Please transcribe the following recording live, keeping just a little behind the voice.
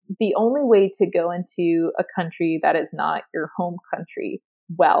the only way to go into a country that is not your home country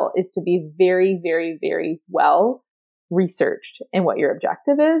well is to be very, very, very well researched in what your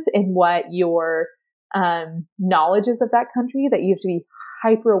objective is and what your knowledge is of that country, that you have to be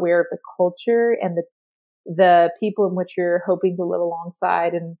hyper aware of the culture and the people in which you're hoping to live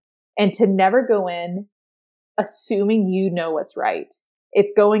alongside, and to never go in assuming you know what's right.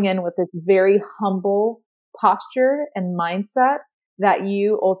 It's going in with this very humble posture and mindset that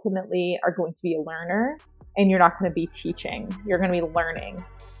you ultimately are going to be a learner, and you're not going to be teaching. You're going to be learning.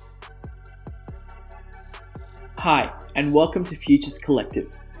 Hi, and welcome to Futures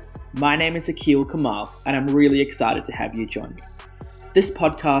Collective. My name is Akil Kamal, and I'm really excited to have you join me. This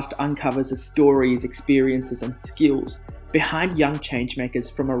podcast uncovers the stories, experiences, and skills behind young changemakers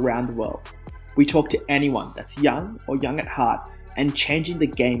from around the world. We talk to anyone that's young or young at heart and changing the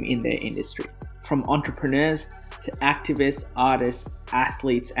game in their industry, from entrepreneurs to activists, artists,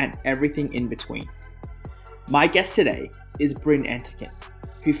 athletes, and everything in between. My guest today is Bryn Antikin,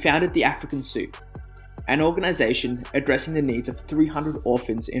 who founded The African Soup, an organization addressing the needs of 300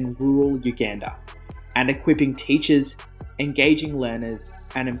 orphans in rural Uganda and equipping teachers, engaging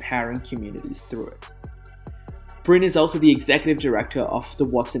learners, and empowering communities through it. Bryn is also the executive director of the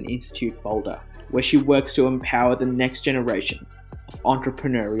Watson Institute Boulder, where she works to empower the next generation of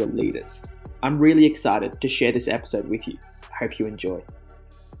entrepreneurial leaders. I'm really excited to share this episode with you. I hope you enjoy.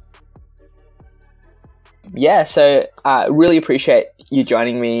 Yeah, so I really appreciate you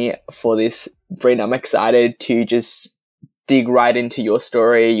joining me for this, Bryn. I'm excited to just dig right into your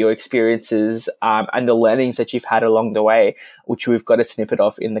story, your experiences, and the learnings that you've had along the way, which we've got a snippet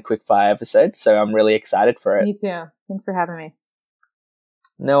of in the Quickfire episode. So I'm really excited for it. Me too. Thanks for having me.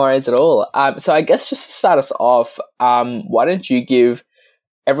 No worries at all. So I guess just to start us off, why don't you give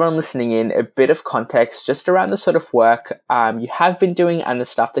everyone listening in a bit of context just around the sort of work you have been doing and the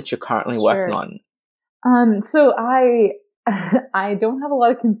stuff that you're currently working on? So I don't have a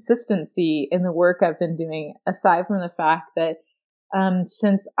lot of consistency in the work I've been doing, aside from the fact that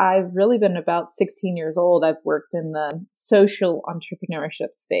since I've really been about 16 years old, I've worked in the social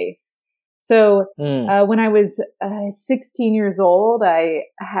entrepreneurship space. So when I was 16 years old, I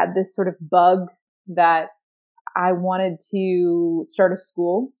had this sort of bug that I wanted to start a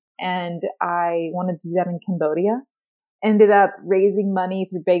school, and I wanted to do that in Cambodia. Ended up raising money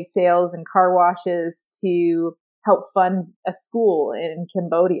through bake sales and car washes to help fund a school in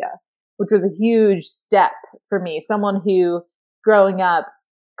Cambodia, which was a huge step for me. Someone who, growing up,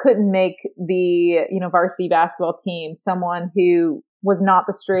 couldn't make the varsity basketball team, someone who was not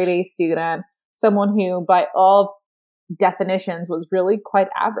the straight A student, someone who, by all definitions, was really quite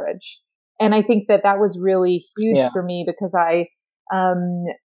average. And I think that was really huge for me because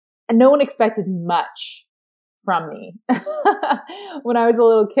no one expected much from me. When I was a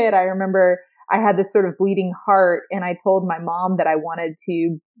little kid, I remember I had this sort of bleeding heart, and I told my mom that I wanted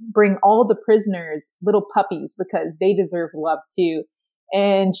to bring all the prisoners little puppies because they deserve love too.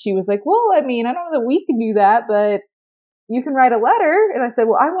 And she was like, well, I don't know that we can do that, but you can write a letter. And I said,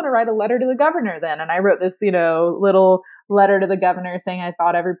 well, I want to write a letter to the governor then. And I wrote this, little letter to the governor saying I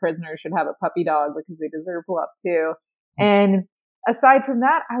thought every prisoner should have a puppy dog because they deserve love too. And aside from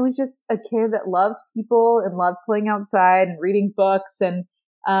that, I was just a kid that loved people and loved playing outside and reading books. And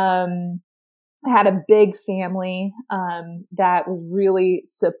I had a big family that was really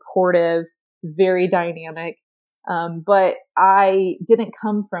supportive, very dynamic. But I didn't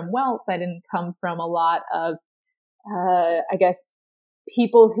come from wealth. I didn't come from a lot of,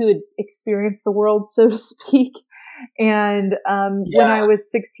 people who had experienced the world, so to speak. And when I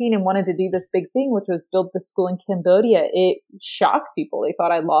was 16 and wanted to do this big thing, which was build the school in Cambodia, it shocked people. They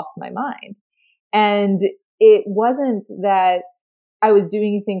thought I lost my mind. And it wasn't that I was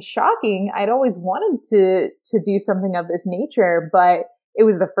doing anything shocking. I'd always wanted to do something of this nature, but it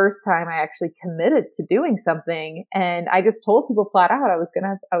was the first time I actually committed to doing something. And I just told people flat out I was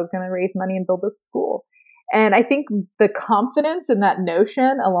gonna raise money and build this school. And I think the confidence in that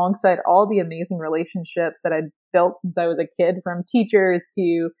notion, alongside all the amazing relationships that I'd built since I was a kid, from teachers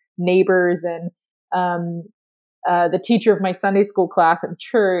to neighbors and the teacher of my Sunday school class in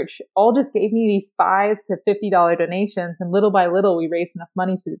church, all just gave me these $5 to $50 donations. And little by little, we raised enough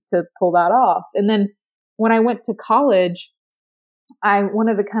money to pull that off. And then when I went to college, I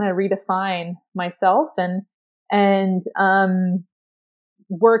wanted to kind of redefine myself and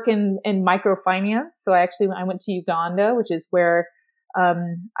work in microfinance. So I went to Uganda, which is where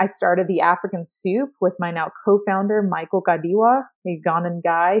I started The African Soup with my now co-founder, Michael Gadiwa, a Ugandan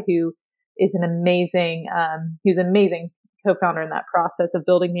guy who is an amazing co-founder in that process of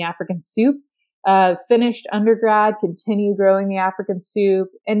building The African Soup. finished undergrad, continued growing the African soup,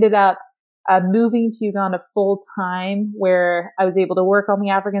 ended up moving to Uganda full time, where I was able to work on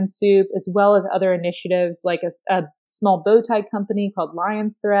the African soup as well as other initiatives like a small bow tie company called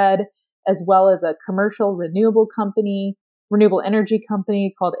Lion's Thread, as well as a commercial renewable energy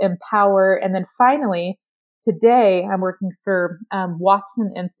company called Empower. And then finally, today I'm working for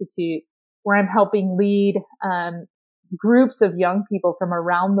Watson Institute, where I'm helping lead groups of young people from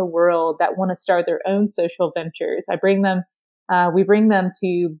around the world that want to start their own social ventures. We bring them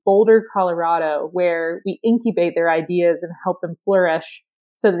to Boulder, Colorado, where we incubate their ideas and help them flourish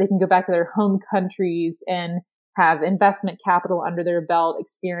so that they can go back to their home countries and have investment capital under their belt,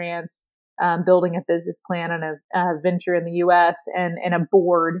 experience building a business plan and a venture in the US and a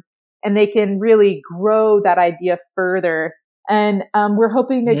board. And they can really grow that idea further. And we're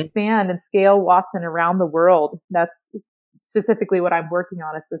hoping to expand and scale Watson around the world. That's specifically what I'm working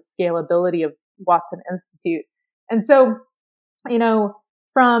on, is the scalability of Watson Institute. And so,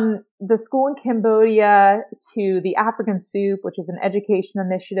 from the school in Cambodia to the African Soup, which is an education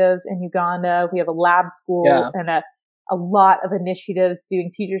initiative in Uganda, we have a lab school and a lot of initiatives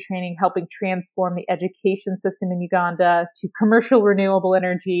doing teacher training, helping transform the education system in Uganda, to commercial renewable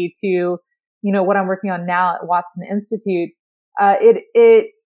energy, to, what I'm working on now at Watson Institute.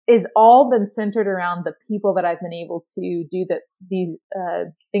 It is all been centered around the people that I've been able to do these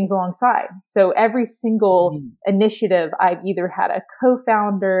things alongside. So every single initiative, I've either had a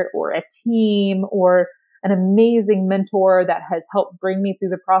co-founder or a team or an amazing mentor that has helped bring me through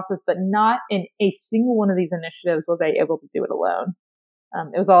the process, but not in a single one of these initiatives was I able to do it alone.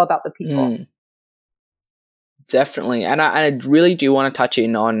 It was all about the people. Definitely. And I really do want to touch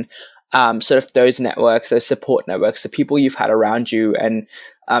in on sort of those networks, those support networks, the people you've had around you, and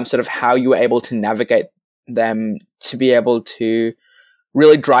sort of how you were able to navigate them to be able to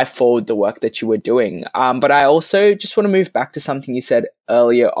really drive forward the work that you were doing. But I also just want to move back to something you said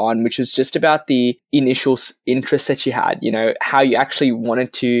earlier on, which was just about the initial interest that you had, how you actually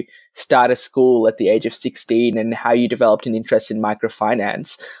wanted to start a school at the age of 16 and how you developed an interest in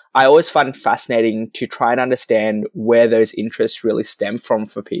microfinance. I always find it fascinating to try and understand where those interests really stem from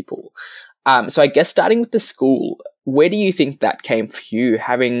for people. So I guess starting with the school, where do you think that came for you,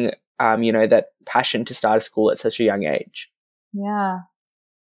 having, that passion to start a school at such a young age? Yeah.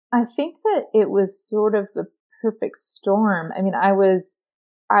 I think that it was sort of the perfect storm. I mean, I was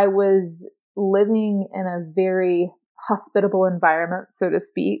living in a very hospitable environment, so to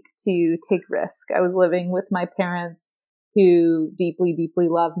speak, to take risk. I was living with my parents who deeply, deeply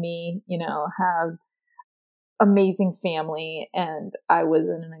love me, have amazing family. And I was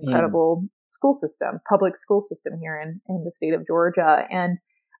in an incredible public school system here in the state of Georgia. And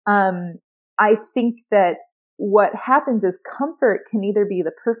I think that what happens is comfort can either be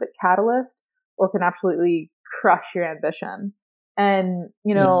the perfect catalyst or can absolutely crush your ambition. And,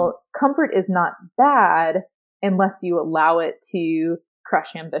 comfort is not bad unless you allow it to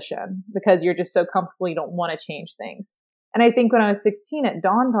crush ambition, because you're just so comfortable you don't want to change things. And I think when I was 16, it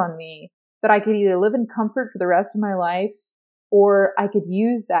dawned on me that I could either live in comfort for the rest of my life, or I could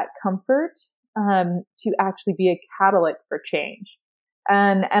use that comfort to actually be a catalyst for change.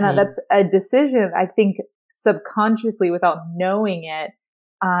 And that's a decision, I think, subconsciously, without knowing it,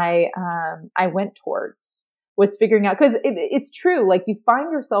 I went towards, was figuring out, because it's true. Like, you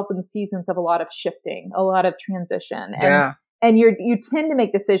find yourself in seasons of a lot of shifting, a lot of transition, and you tend to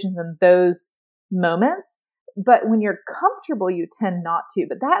make decisions in those moments. But when you're comfortable, you tend not to.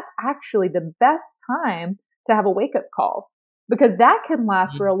 But that's actually the best time to have a wake up call, because that can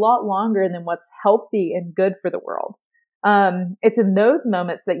last for a lot longer than what's healthy and good for the world. It's in those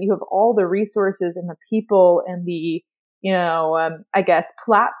moments that you have all the resources and the people and the,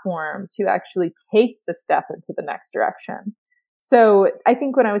 platform to actually take the step into the next direction. So I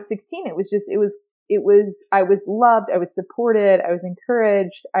think when I was 16, I was loved, I was supported, I was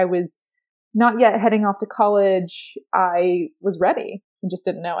encouraged, I was not yet heading off to college. I was ready and just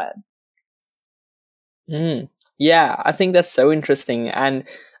didn't know it. Yeah, I think that's so interesting. And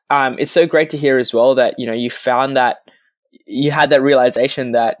it's so great to hear as well that, you found that you had that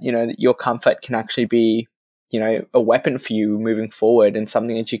realization that, that your comfort can actually be, a weapon for you moving forward, and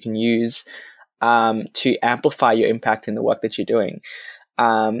something that you can use to amplify your impact in the work that you're doing.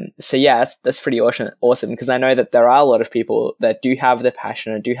 So yeah, that's pretty awesome, because I know that there are a lot of people that do have the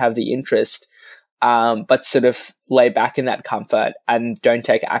passion and do have the interest, but sort of lay back in that comfort and don't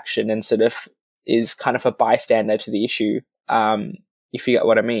take action, and sort of is kind of a bystander to the issue, if you get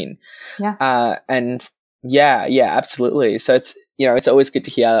what I mean. Yeah. And yeah, absolutely. So it's, it's always good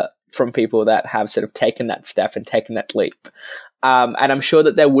to hear from people that have sort of taken that step and taken that leap. And I'm sure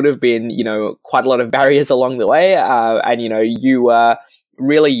that there would have been, quite a lot of barriers along the way. And, you were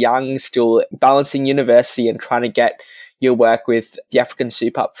really young, still balancing university and trying to get your work with the African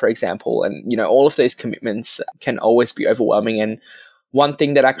Soup Up, for example. And, all of those commitments can always be overwhelming. And one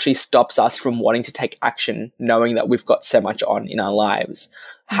thing that actually stops us from wanting to take action, knowing that we've got so much on in our lives.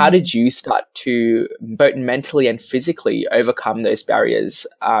 How did you start to both mentally and physically overcome those barriers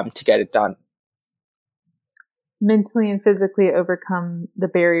to get it done? Mentally and physically overcome the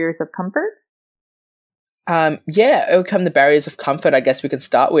barriers of comfort? Overcome the barriers of comfort, I guess we could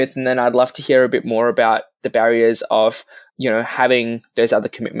start with. And then I'd love to hear a bit more about the barriers of, having those other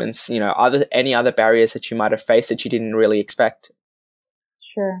commitments. Are there any other barriers that you might have faced that you didn't really expect?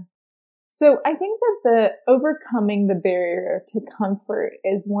 Sure. So I think that the overcoming the barrier to comfort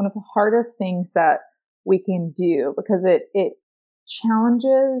is one of the hardest things that we can do, because it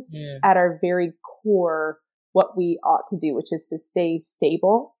challenges at our very core what we ought to do, which is to stay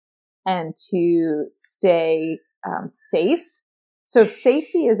stable and to stay safe. So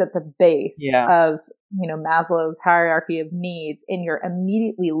safety is at the base of, Maslow's hierarchy of needs, and you're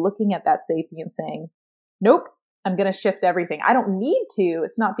immediately looking at that safety and saying, nope, I'm going to shift everything. I don't need to.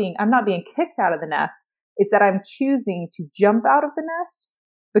 I'm not being kicked out of the nest. It's that I'm choosing to jump out of the nest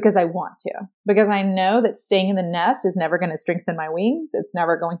because I want to, because I know that staying in the nest is never going to strengthen my wings. It's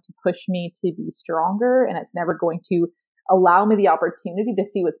never going to push me to be stronger, and it's never going to allow me the opportunity to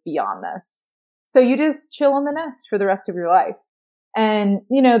see what's beyond this. So you just chill in the nest for the rest of your life. And,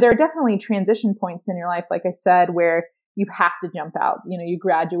 there are definitely transition points in your life, like I said, where you have to jump out. You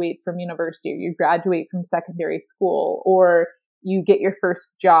graduate from university, or you graduate from secondary school, or you get your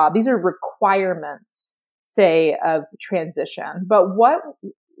first job. These are requirements, say, of transition. But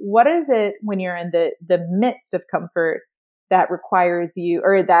what is it when you're in the midst of comfort that requires you,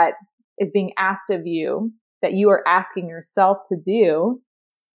 or that is being asked of you, that you are asking yourself to do,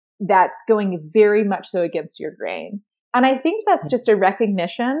 that's going very much so against your grain? And I think that's just a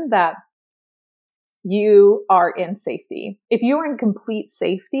recognition that you are in safety. If you are in complete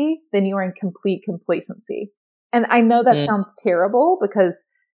safety, then you are in complete complacency. And I know that sounds terrible, because,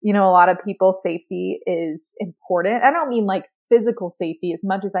 a lot of people's safety is important. I don't mean like physical safety as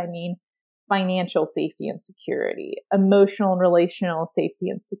much as I mean financial safety and security, emotional and relational safety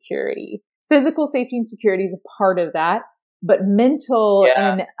and security. Physical safety and security is a part of that, but mental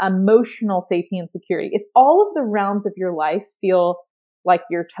and emotional safety and security. If all of the realms of your life feel like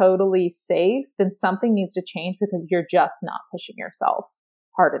you're totally safe, then something needs to change, because you're just not pushing yourself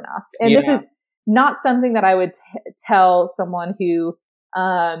hard enough. And this is not something that I would tell someone who,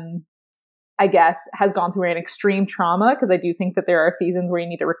 I guess, has gone through an extreme trauma, because I do think that there are seasons where you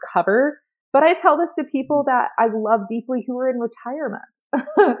need to recover. But I tell this to people that I love deeply who are in retirement,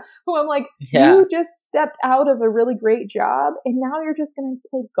 who I'm like, you just stepped out of a really great job and now you're just going to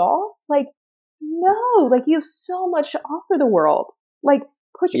play golf? Like, no, like you have so much to offer the world. Like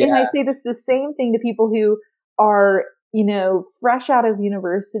push. And I say this the same thing to people who are, fresh out of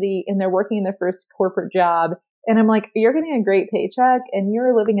university and they're working in their first corporate job. And I'm like, you're getting a great paycheck and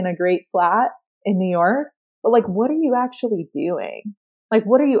you're living in a great flat in New York, but like, what are you actually doing? Like,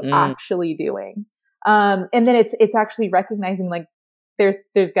 what are you actually doing? And then it's actually recognizing like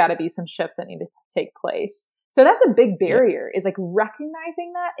there's got to be some shifts that need to take place. So that's a big barrier, is like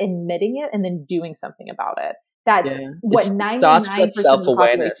recognizing that, admitting it, and then doing something about it. That's what 99% of the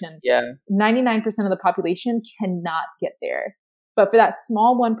population, 99% of the population cannot get there. But for that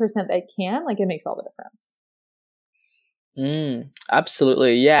small 1% that can, like, it makes all the difference.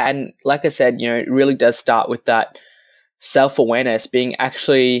 Absolutely. Yeah. And like I said, it really does start with that self-awareness, being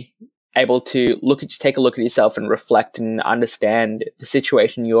actually able to take a look at yourself and reflect and understand the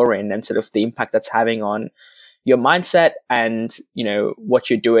situation you're in and sort of the impact that's having on your mindset and, what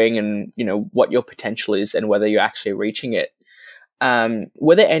you're doing and, what your potential is and whether you're actually reaching it.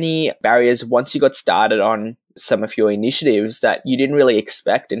 Were there any barriers once you got started on some of your initiatives that you didn't really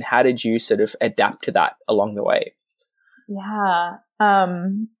expect, and how did you sort of adapt to that along the way? Yeah.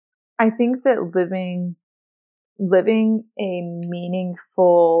 I think that living a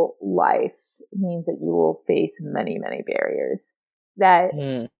meaningful life means that you will face many, many barriers. That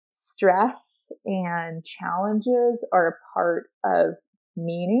stress and challenges are a part of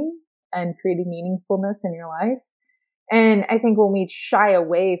meaning and creating meaningfulness in your life. And I think when we shy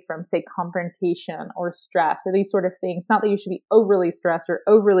away from, say, confrontation or stress or these sort of things, not that you should be overly stressed or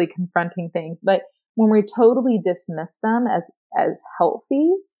overly confronting things, but when we totally dismiss them as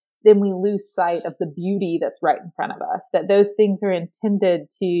healthy, then we lose sight of the beauty that's right in front of us, that those things are intended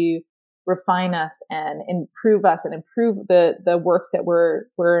to refine us and improve us and improve the work that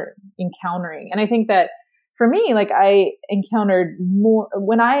we're encountering. And I think that for me, like I encountered more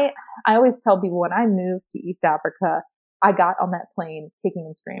I always tell people when I moved to East Africa, I got on that plane kicking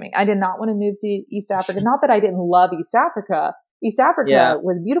and screaming. I did not want to move to East Africa. Not that I didn't love East Africa. East Africa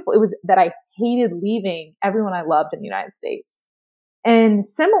was beautiful. It was that I hated leaving everyone I loved in the United States. And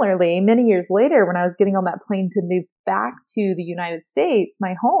similarly, many years later, when I was getting on that plane to move back to the United States,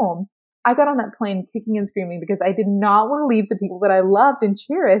 my home, I got on that plane kicking and screaming because I did not want to leave the people that I loved and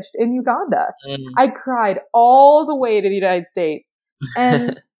cherished in Uganda. I cried all the way to the United States.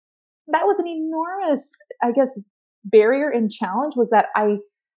 And that was an enormous, I guess, barrier and challenge, was that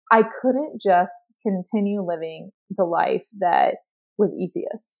I couldn't just continue living the life that was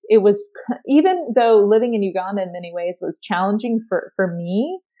easiest. It was, even though living in Uganda in many ways was challenging for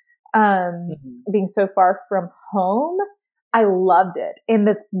me, being so far from home, I loved it. And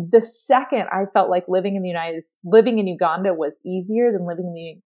the second I felt like living in Uganda was easier than living in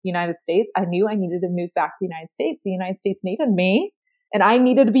the United States, I knew I needed to move back to the United States. The United States needed me, and I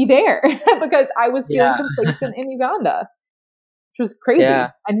needed to be there because I was feeling complacent in Uganda, which was crazy.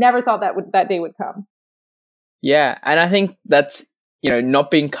 I never thought that day would come. Yeah. And I think that's, not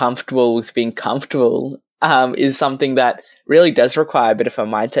being comfortable with being comfortable is something that really does require a bit of a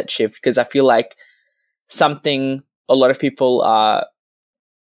mindset shift, because I feel like something a lot of people are,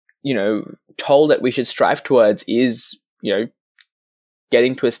 told that we should strive towards is,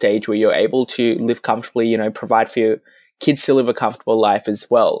 getting to a stage where you're able to live comfortably, provide for your kids to live a comfortable life as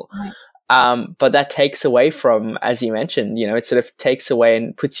well. Right. But that takes away from, as you mentioned, it sort of takes away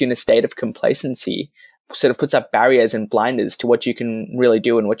and puts you in a state of complacency, sort of puts up barriers and blinders to what you can really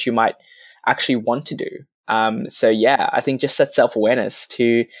do and what you might actually want to do. I think just that self-awareness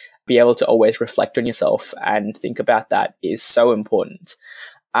to be able to always reflect on yourself and think about that is so important.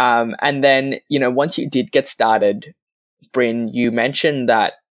 And then, once you did get started, Bryn, you mentioned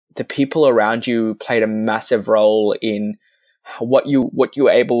that the people around you played a massive role in what you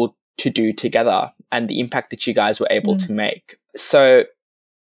were able to do together and the impact that you guys were able to make. So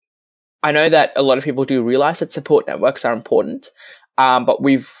I know that a lot of people do realize that support networks are important, but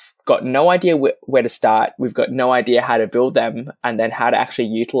we've got no idea where to start. We've got no idea how to build them and then how to actually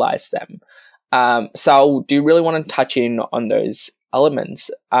utilize them. So I do really want to touch in on those elements.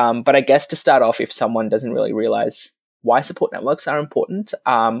 But I guess to start off, if someone doesn't really realize why support networks are important,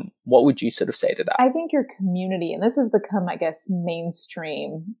 what would you sort of say to that? I think your community, and this has become, I guess,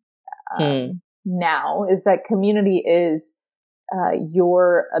 mainstream now, is that community is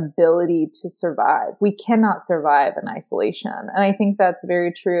your ability to survive. We cannot survive in isolation. And I think that's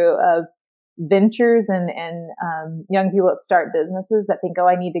very true of ventures and young people that start businesses that think, oh,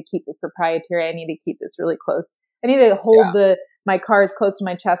 I need to keep this proprietary. I need to keep this really close. I need to hold my cards close to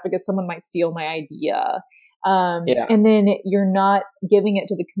my chest because someone might steal my idea. And then you're not giving it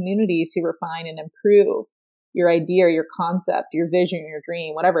to the community to refine and improve your idea or your concept, your vision, your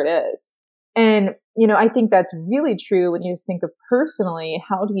dream, whatever it is. And, I think that's really true when you just think of personally,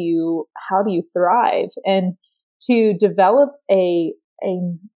 how do you thrive? And to develop a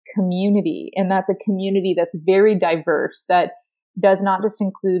community, and that's a community that's very diverse, that does not just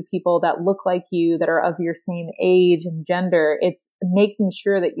include people that look like you, that are of your same age and gender. It's making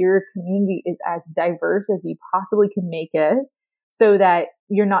sure that your community is as diverse as you possibly can make it, so that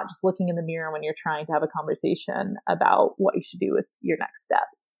you're not just looking in the mirror when you're trying to have a conversation about what you should do with your next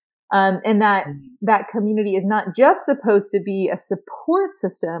steps. And that community is not just supposed to be a support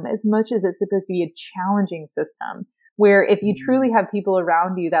system as much as it's supposed to be a challenging system, where if you truly have people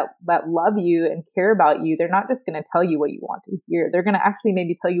around you that love you and care about you, they're not just going to tell you what you want to hear. They're going to actually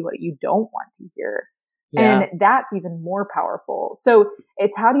maybe tell you what you don't want to hear. Yeah. And that's even more powerful. So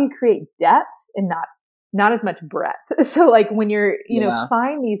it's, how do you create depth and not as much breadth? So like when you're,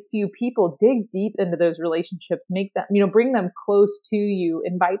 find these few people, dig deep into those relationships, make them, bring them close to you,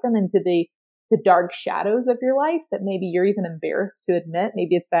 invite them into the dark shadows of your life that maybe you're even embarrassed to admit.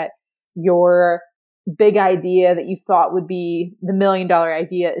 Maybe it's that your big idea that you thought would be the $1 million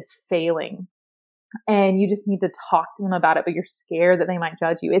idea is failing, and you just need to talk to them about it, but you're scared that they might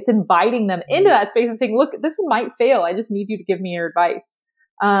judge you. It's inviting them into that space and saying, look, this might fail. I just need you to give me your advice.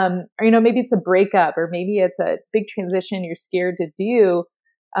 Or, maybe it's a breakup, or maybe it's a big transition you're scared to do.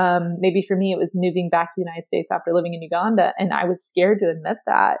 Maybe for me, it was moving back to the United States after living in Uganda, and I was scared to admit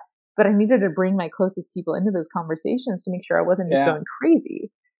that, but I needed to bring my closest people into those conversations to make sure I wasn't just going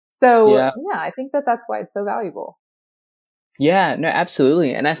crazy. So I think that's why it's so valuable. Yeah, no,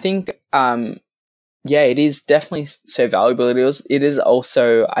 absolutely. And I think, it is definitely so valuable. It is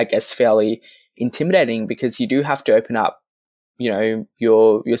also, I guess, fairly intimidating, because you do have to open up,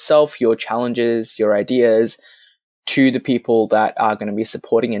 yourself, your challenges, your ideas to the people that are going to be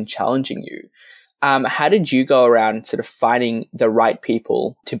supporting and challenging you. how did you go around sort of finding the right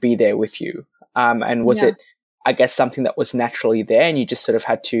people to be there with you? And was it, I guess, something that was naturally there and you just sort of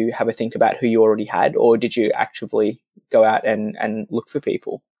had to have a think about who you already had, or did you actively go out and look for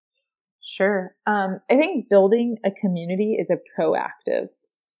people? Sure. I think building a community is a proactive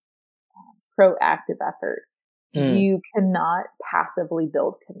effort. You cannot passively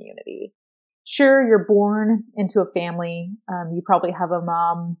build community. Sure, you're born into a family. You probably have a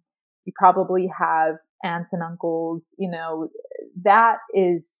mom. You probably have aunts and uncles. That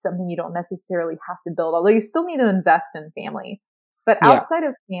is something you don't necessarily have to build, although you still need to invest in family. But outside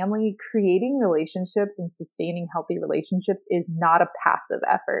of family, creating relationships and sustaining healthy relationships is not a passive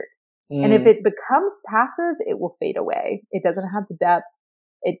effort. And if it becomes passive, it will fade away. It doesn't have the depth.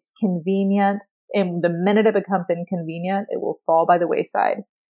 It's convenient. And the minute it becomes inconvenient, it will fall by the wayside.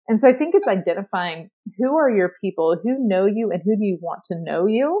 And so I think it's identifying who are your people, who know you and who do you want to know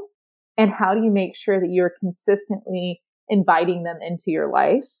you, and how do you make sure that you're consistently inviting them into your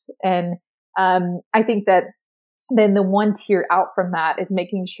life. And I think that then the one tier out from that is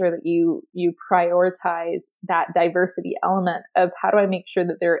making sure that you prioritize that diversity element of how do I make sure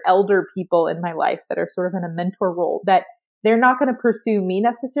that there are elder people in my life that are sort of in a mentor role, that they're not going to pursue me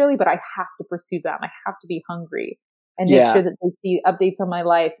necessarily, but I have to pursue them. I have to be hungry and make sure that they see updates on my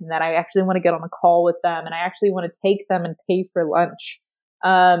life and that I actually want to get on a call with them and I actually want to take them and pay for lunch.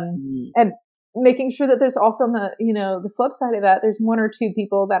 And making sure that there's also the flip side of that, there's one or two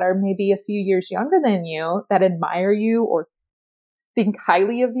people that are maybe a few years younger than you that admire you or think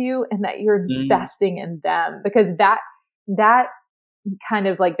highly of you and that you're investing in them, because that kind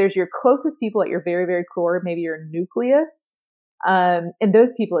of like, there's your closest people at your very, very core, maybe your nucleus. And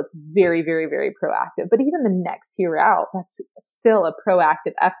those people, it's very, very, very proactive. But even the next tier out, that's still a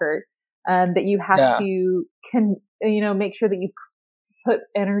proactive effort, that you have to make sure that you put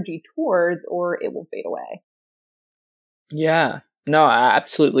energy towards, or it will fade away. Yeah, no, I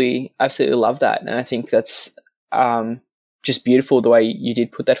absolutely love that. And I think that's, just beautiful the way you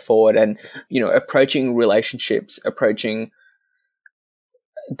did put that forward, and, approaching relationships, approaching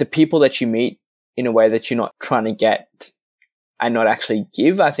the people that you meet in a way that you're not trying to get and not actually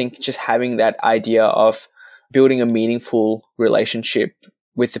give. I think just having that idea of building a meaningful relationship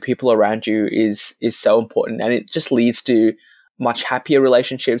with the people around you is so important, and it just leads to much happier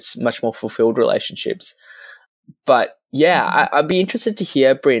relationships, much more fulfilled relationships. But I'd be interested to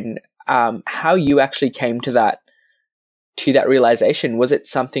hear, Bryn, how you actually came to that realization. Was it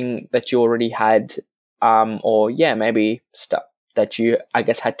something that you already had, or maybe stuff that you, I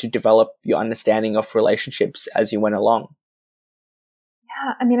guess, had to develop your understanding of relationships as you went along?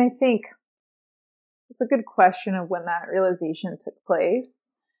 Yeah, I mean, I think it's a good question of when that realization took place.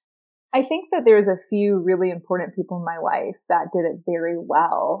 I think that there's a few really important people in my life that did it very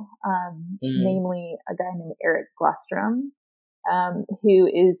well, namely a guy named Eric Glustrom, who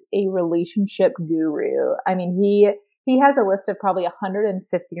is a relationship guru. I mean, he has a list of probably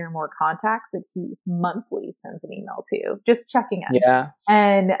 150 or more contacts that he monthly sends an email to, just checking in. Yeah.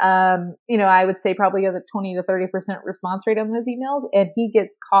 And, I would say probably has a 20 to 30% response rate on those emails. And he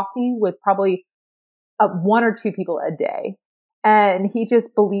gets coffee with probably one or two people a day. And he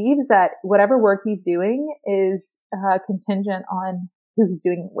just believes that whatever work he's doing is contingent on who he's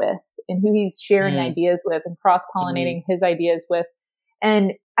doing it with and who he's sharing ideas with and cross-pollinating his ideas with.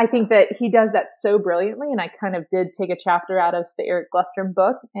 And I think that he does that so brilliantly. And I kind of did take a chapter out of the Eric Glustrom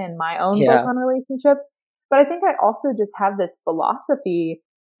book and my own book on relationships. But I think I also just have this philosophy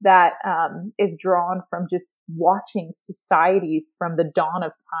that is drawn from just watching societies from the dawn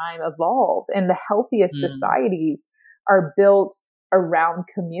of time evolve. And the healthiest societies are built around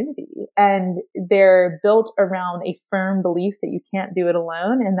community, and they're built around a firm belief that you can't do it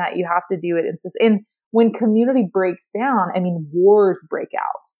alone and that you have to do it and when community breaks down, I mean, wars break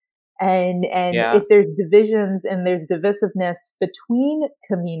out, and if there's divisions and there's divisiveness between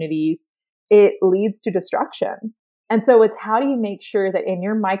communities, it leads to destruction. And so it's how do you make sure that in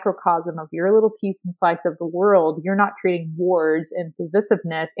your microcosm of your little piece and slice of the world, you're not creating wars and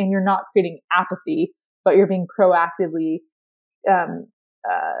divisiveness, and you're not creating apathy, but you're being proactively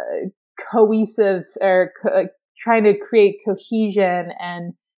cohesive, or trying to create cohesion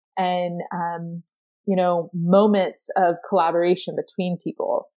and moments of collaboration between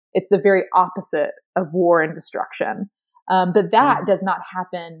people. It's the very opposite of war and destruction. But that does not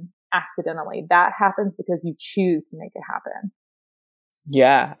happen accidentally. That happens because you choose to make it happen.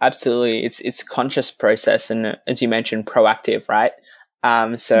 Yeah, absolutely. It's a conscious process, and as you mentioned, proactive, right?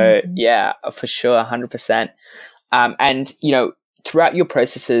 Yeah, for sure, 100%. And throughout your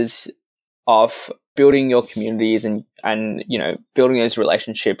processes of building your communities and building those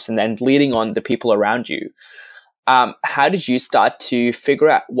relationships and then leading on the people around you. How did you start to figure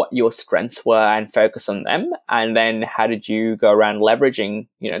out what your strengths were and focus on them? And then how did you go around leveraging,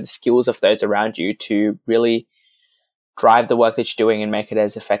 the skills of those around you to really drive the work that you're doing and make it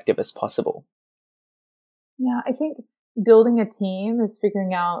as effective as possible? Yeah, I think building a team is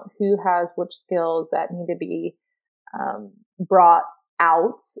figuring out who has which skills that need to be brought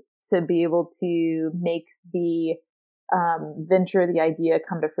out to be able to make the venture, the idea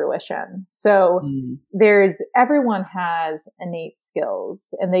come to fruition. So everyone has innate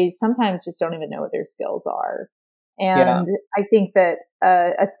skills and they sometimes just don't even know what their skills are. And I think that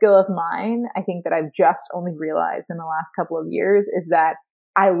a skill of mine, I think that I've just only realized in the last couple of years is that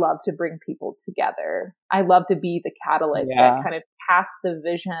I love to bring people together. I love to be the catalyst that kind of pass the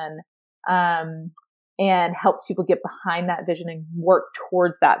vision, and helps people get behind that vision and work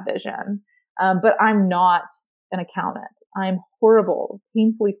towards that vision. But I'm not an accountant. I'm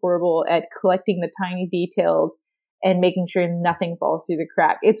painfully horrible at collecting the tiny details and making sure nothing falls through the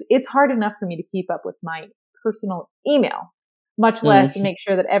crack. It's hard enough for me to keep up with my personal email, much less to make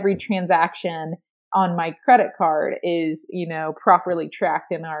sure that every transaction on my credit card is, properly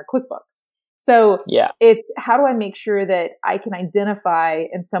tracked in our QuickBooks. So it's how do I make sure that I can identify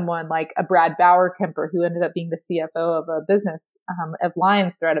in someone like a Brad Bauer-Kemper, who ended up being the CFO of a business, of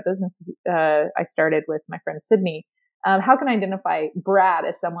Lions Thread, a business I started with my friend Sydney. How can I identify Brad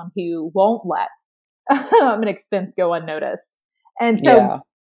as someone who won't let an expense go unnoticed? And so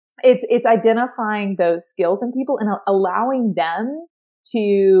it's identifying those skills in people and allowing them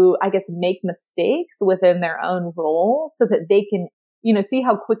to, I guess, make mistakes within their own role so that they can, see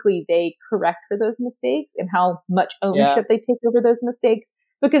how quickly they correct for those mistakes and how much ownership they take over those mistakes.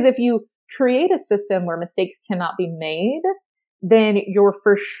 Because if you create a system where mistakes cannot be made, then you're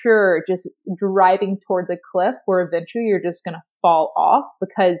for sure just driving towards a cliff where eventually you're just going to fall off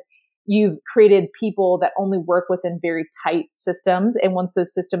because you've created people that only work within very tight systems. And once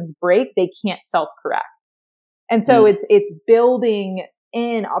those systems break, they can't self-correct. And so it's building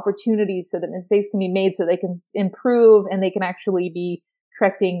in opportunities so that mistakes can be made so they can improve and they can actually be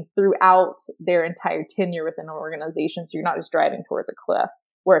correcting throughout their entire tenure within an organization. So you're not just driving towards a cliff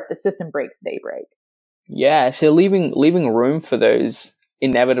where if the system breaks, they break. Yeah. So leaving room for those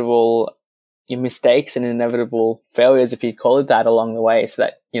inevitable mistakes and inevitable failures, if you call it that, along the way, so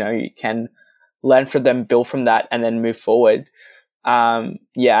that, you can learn from them, build from that, and then move forward.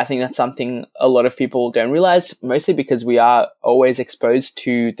 I think that's something a lot of people don't realize, mostly because we are always exposed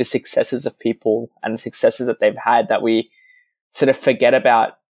to the successes of people and the successes that they've had, that we sort of forget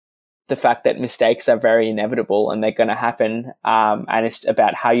about the fact that mistakes are very inevitable and they're going to happen. And it's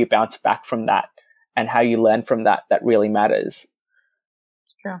about how you bounce back from that and how you learn from that really matters.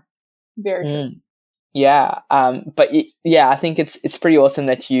 It's true. Very true. Yeah. I think it's pretty awesome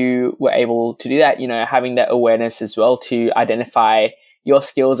that you were able to do that, having that awareness as well to identify your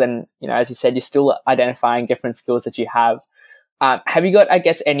skills. And, as you said, you're still identifying different skills that you have. Have you got, I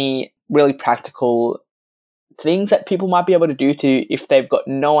guess, any really practical things that people might be able to do if they've got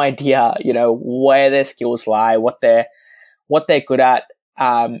no idea, where their skills lie, what they're good at,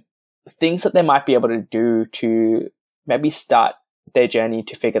 things that they might be able to do to maybe start their journey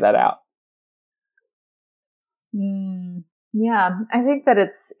to figure that out? Yeah, I think that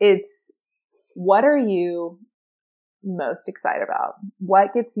it's what are you most excited about?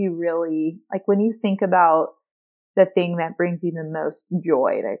 What gets you really, like when you think about the thing that brings you the most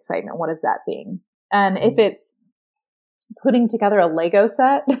joy and excitement, what is that thing? And if it's putting together a Lego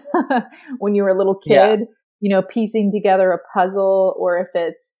set when you were a little kid, piecing together a puzzle, or if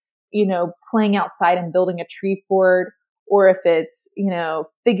it's, playing outside and building a tree fort, or if it's,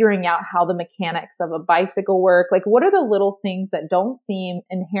 figuring out how the mechanics of a bicycle work, like what are the little things that don't seem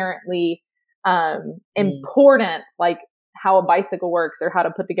inherently important, like how a bicycle works or how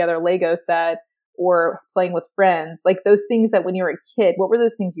to put together a Lego set or playing with friends, like those things that when you were a kid, what were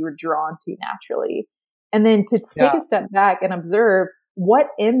those things you were drawn to naturally? And then to take a step back and observe what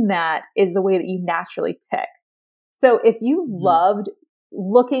in that is the way that you naturally tick. So if you loved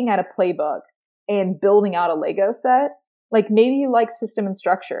looking at a playbook and building out a Lego set, like maybe you like system and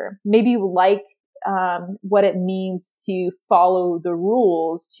structure. Maybe you like what it means to follow the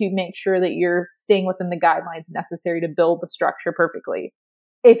rules to make sure that you're staying within the guidelines necessary to build the structure perfectly.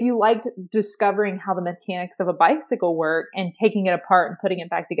 If you liked discovering how the mechanics of a bicycle work and taking it apart and putting it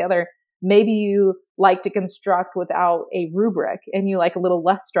back together, maybe you like to construct without a rubric and you like a little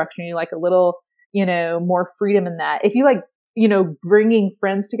less structure and you like a little, more freedom in that. If you like, bringing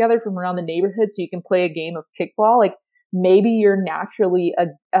friends together from around the neighborhood so you can play a game of kickball, like maybe you're naturally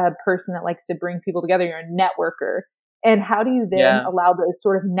a person that likes to bring people together. You're a networker. And how do you then allow those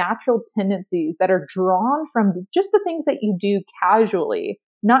sort of natural tendencies that are drawn from just the things that you do casually,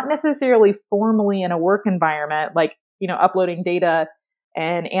 not necessarily formally in a work environment, like, uploading data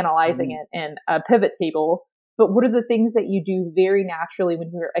and analyzing it in a pivot table. But what are the things that you do very naturally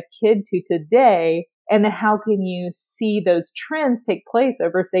when you're a kid to today? And then how can you see those trends take place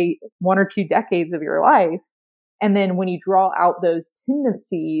over, say, 1 or 2 decades of your life? And then when you draw out those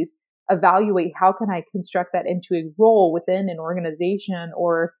tendencies, evaluate how can I construct that into a role within an organization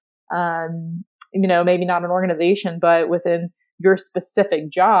or, maybe not an organization, but within your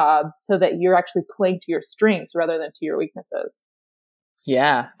specific job so that you're actually playing to your strengths rather than to your weaknesses.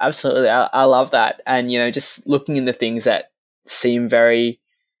 Yeah, absolutely. I love that. And, just looking into things that seem very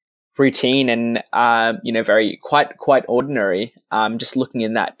routine and, very quite ordinary, just looking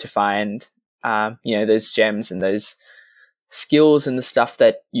in that to find, those gems and those skills and the stuff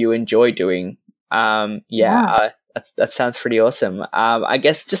that you enjoy doing. That sounds pretty awesome. I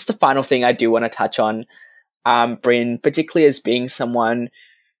guess just the final thing I do want to touch on, Bryn, particularly as being someone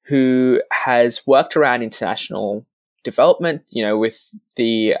who has worked around international development, with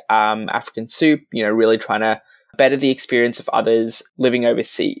the African Soup, really trying to better the experience of others living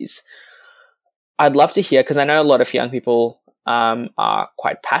overseas. I'd love to hear, because I know a lot of young people are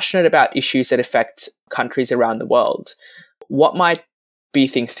quite passionate about issues that affect countries around the world. What might be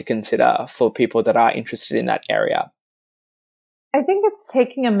things to consider for people that are interested in that area? I think it's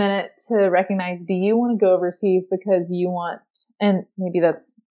taking a minute to recognize, do you want to go overseas because you want, and maybe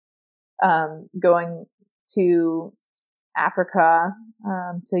that's going to Africa,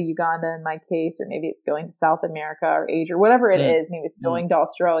 to Uganda in my case, or maybe it's going to South America or Asia, or whatever it is. Maybe it's going to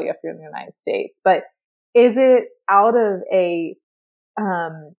Australia if you're in the United States. But is it out of a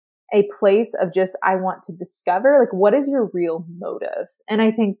place of just, I want to discover, like, what is your real motive? And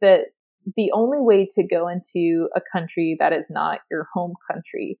I think that the only way to go into a country that is not your home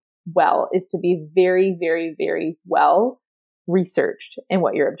country is to be very, very, very well researched in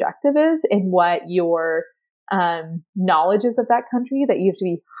what your objective is and what your knowledge is of that country, that you have to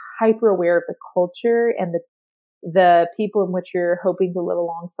be hyper aware of the culture and the people in which you're hoping to live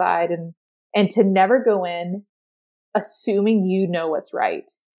alongside, and to never go in assuming you know what's right.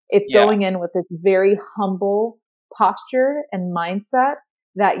 It's going in with this very humble posture and mindset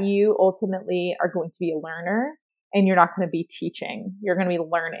that you ultimately are going to be a learner and you're not going to be teaching. You're going to be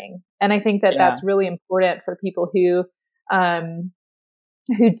learning. And I think that that's really important for people who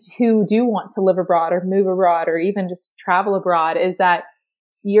do want to live abroad or move abroad or even just travel abroad, is that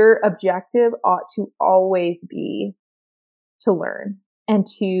your objective ought to always be to learn and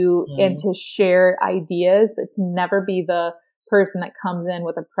to share ideas, but to never be the person that comes in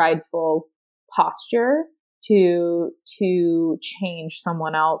with a prideful posture to change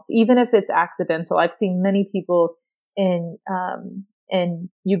someone else, even if it's accidental. I've seen many people in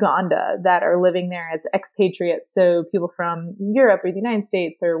Uganda that are living there as expatriates, so people from Europe or the United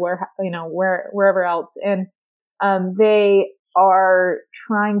States or wherever else, and they are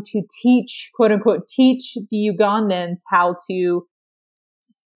trying to teach, quote unquote, teach the Ugandans how to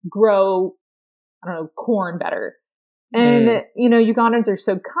grow, corn better. And Ugandans are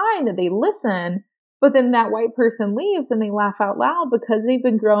so kind that they listen, but then that white person leaves and they laugh out loud because they've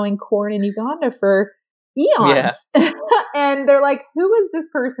been growing corn in Uganda for eons. Yeah. And they're like, who is this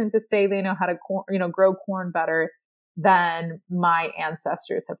person to say they know how to grow corn better than my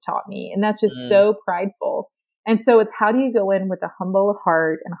ancestors have taught me? And that's just so prideful. And so it's, how do you go in with a humble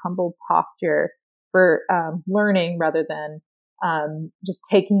heart and a humble posture for learning rather than just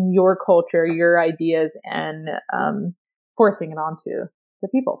taking your culture, your ideas, and forcing it onto the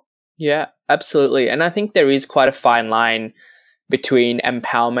people. Yeah, absolutely. And I think there is quite a fine line between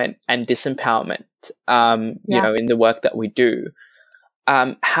empowerment and disempowerment, in the work that we do.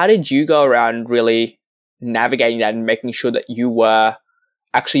 How did you go around really navigating that and making sure that you were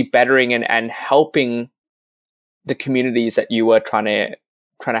actually bettering and helping the communities that you were trying to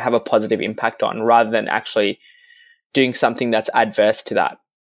have a positive impact on, rather than actually doing something that's adverse to that?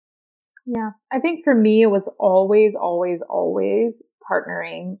 Yeah, I think for me, it was always, always, always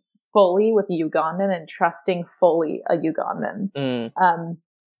partnering fully with a Ugandan and trusting fully a Ugandan.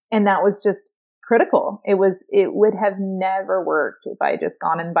 And that was just critical. It would have never worked if I had just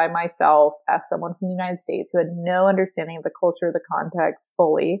gone in by myself as someone from the United States who had no understanding of the culture, the context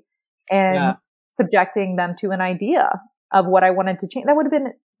fully, and subjecting them to an idea of what I wanted to change. That would have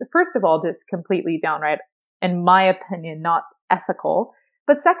been, first of all, just completely downright, in my opinion, not ethical,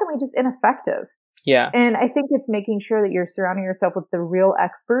 but secondly, just ineffective. Yeah. And I think it's making sure that you're surrounding yourself with the real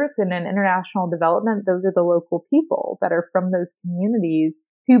experts, and in international development, those are the local people that are from those communities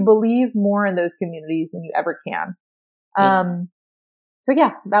who believe more in those communities than you ever can. So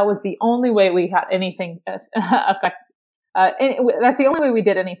yeah, that was the only way we had anything effective. That's the only way we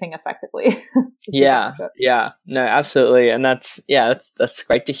did anything effectively. Yeah. No, absolutely. And that's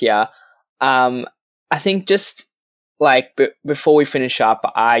great to hear. I think just like before we finish up,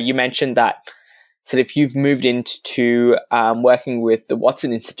 you mentioned that sort of you've moved into working with the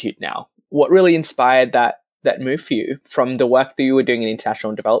Watson Institute now. What really inspired that move for you from the work that you were doing in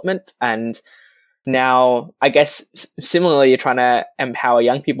international development, and now I guess similarly you're trying to empower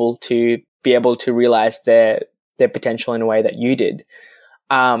young people to be able to realize their potential in a way that you did.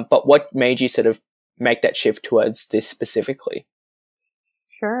 But what made you sort of make that shift towards this specifically?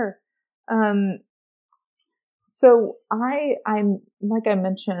 Sure. So I'm like I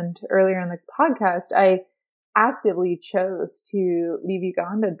mentioned earlier in the podcast, I actively chose to leave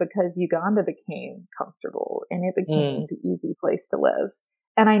Uganda because Uganda became comfortable and it became the easy place to live.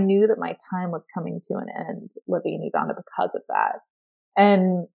 And I knew that my time was coming to an end living in Uganda because of that.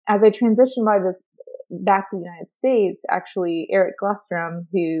 And as I transitioned back to the United States, actually, Eric Glestrom,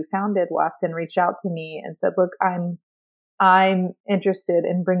 who founded Watson, reached out to me and said, look, I'm interested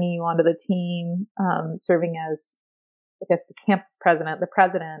in bringing you onto the team, serving as, I guess, the campus president, the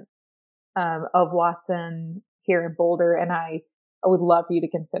president of Watson here in Boulder. And I would love for you to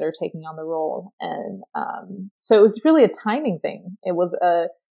consider taking on the role. And so it was really a timing thing. I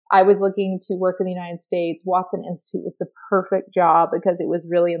was looking to work in the United States. Watson Institute was the perfect job because it was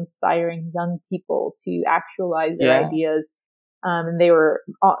really inspiring young people to actualize their ideas. And they were,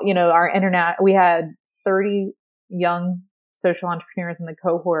 our internet, we had 30 young social entrepreneurs in the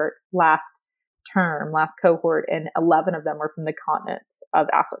last cohort, and 11 of them were from the continent of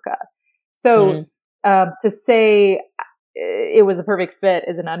Africa. So to say it was a perfect fit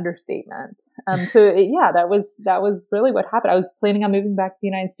is an understatement. That was really what happened. I was planning on moving back to the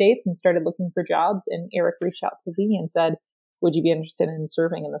United States and started looking for jobs, and Eric reached out to me and said, would you be interested in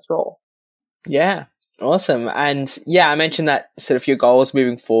serving in this role? Yeah. Awesome. And I mentioned that sort of your goals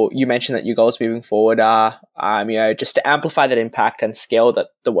moving forward, you mentioned that your goals moving forward are, just to amplify that impact and scale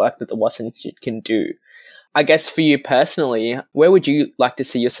the work that the Watson Institute can do. I guess for you personally, where would you like to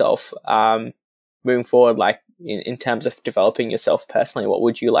see yourself, moving forward, like in terms of developing yourself personally? What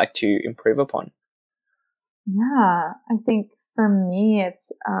would you like to improve upon? Yeah, I think for me,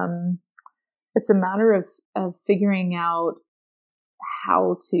 it's a matter of figuring out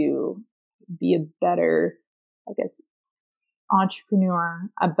how to be a better, I guess, entrepreneur,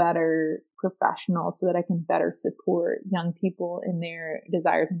 a better professional, so that I can better support young people in their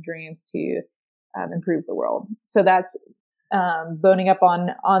desires and dreams to improve the world. So that's boning up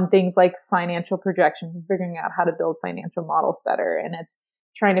on things like financial projections and figuring out how to build financial models better. And it's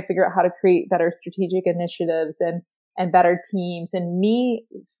trying to figure out how to create better strategic initiatives and better teams, and me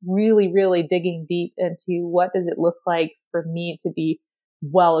really, really digging deep into what does it look like for me to be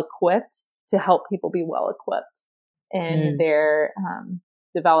well equipped to help people be well equipped in their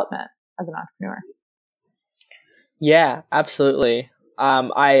development as an entrepreneur. Yeah, absolutely.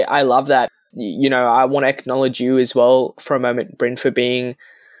 I love that. I want to acknowledge you as well for a moment, Bryn, for being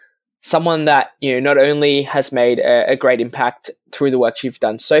someone that, not only has made a great impact through the work you've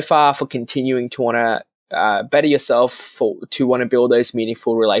done so far, for continuing to want to better yourself, to want to build those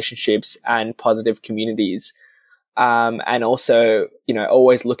meaningful relationships and positive communities. And also,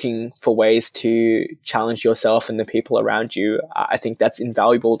 always looking for ways to challenge yourself and the people around you. I think that's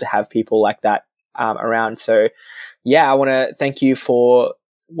invaluable to have people like that around. So, I want to thank you for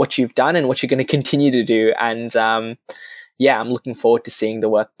what you've done and what you're going to continue to do. And I'm looking forward to seeing the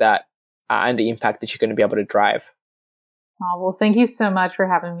work that and the impact that you're going to be able to drive. Oh, well, thank you so much for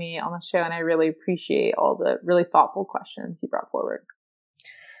having me on the show. And I really appreciate all the really thoughtful questions you brought forward.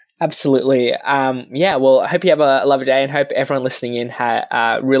 Absolutely. Well, I hope you have a lovely day, and hope everyone listening in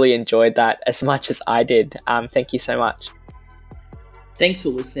really enjoyed that as much as I did. Thank you so much. Thanks for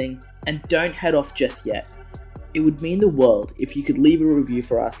listening, and don't head off just yet. It would mean the world if you could leave a review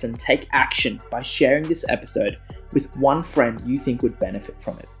for us and take action by sharing this episode with one friend you think would benefit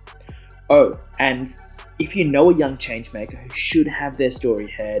from it. Oh, and if you know a young changemaker who should have their story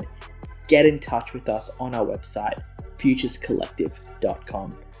heard, get in touch with us on our website,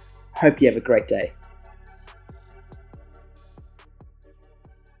 futurescollective.com. Hope you have a great day.